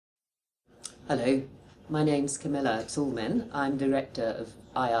Hello, my name's Camilla Toulmin. I'm Director of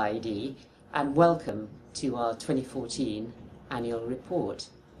IIED, and welcome to our 2014 annual report.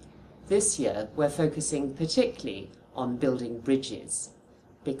 This year we're focusing particularly on building bridges,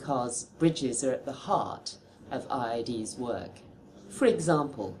 because bridges are at the heart of IIED's work. For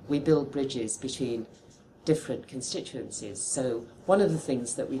example, we build bridges between different constituencies. So one of the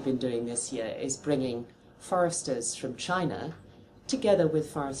things that we've been doing this year is bringing foresters from China together with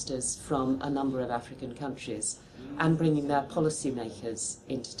foresters from a number of African countries and bringing their policymakers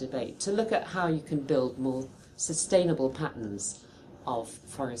into debate to look at how you can build more sustainable patterns of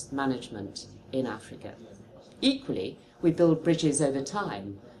forest management in Africa. Equally, we build bridges over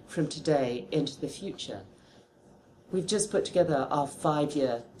time, from today into the future. We've just put together our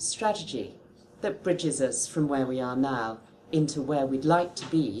 5-year strategy that bridges us from where we are now into where we'd like to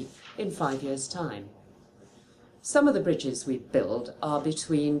be in 5 years' time. Some of the bridges we build are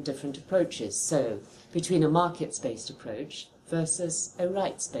between different approaches, so between a markets-based approach versus a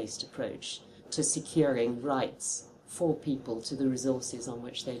rights-based approach to securing rights for people to the resources on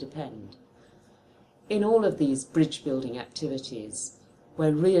which they depend. In all of these bridge-building activities,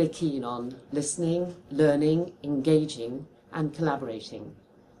 we're really keen on listening, learning, engaging, and collaborating.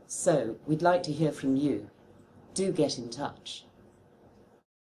 So we'd like to hear from you. Do get in touch.